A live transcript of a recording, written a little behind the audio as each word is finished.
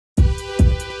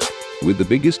With the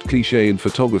biggest cliché in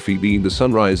photography being the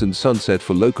sunrise and sunset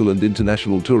for local and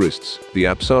international tourists, the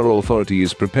Apsara Authority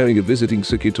is preparing a visiting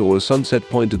circuit or a sunset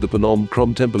point at the Phnom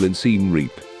Krom temple in Siem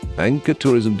Reap. Angkor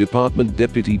Tourism Department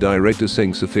Deputy Director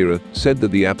Seng Sathira said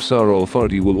that the Apsara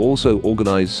Authority will also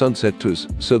organize sunset tours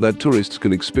so that tourists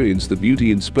can experience the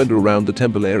beauty and splendor around the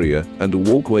temple area and a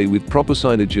walkway with proper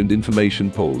signage and information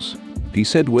poles. He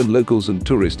said when locals and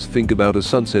tourists think about a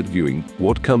sunset viewing,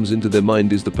 what comes into their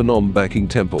mind is the Phnom Baking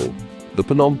Temple. The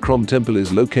Phnom Krom temple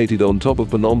is located on top of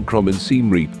Phnom Krom in Siem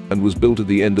Reap and was built at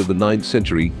the end of the 9th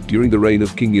century during the reign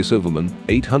of King Yasovarman,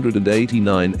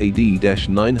 889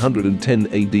 AD-910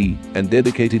 AD, and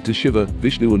dedicated to Shiva,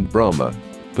 Vishnu and Brahma.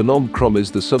 Phnom Krom is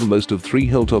the southernmost of 3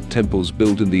 hilltop temples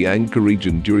built in the Angkor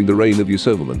region during the reign of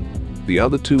Yasovarman. The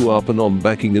other 2 are Phnom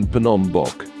Baking and Phnom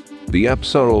Bok. The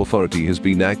Apsara Authority has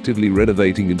been actively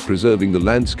renovating and preserving the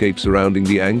landscape surrounding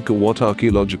the Angkor Wat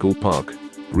Archaeological Park.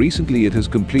 Recently it has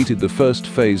completed the first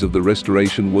phase of the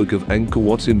restoration work of Angkor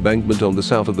Wat's embankment on the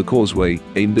south of the causeway,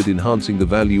 aimed at enhancing the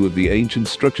value of the ancient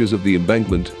structures of the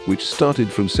embankment, which started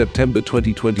from September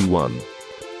 2021.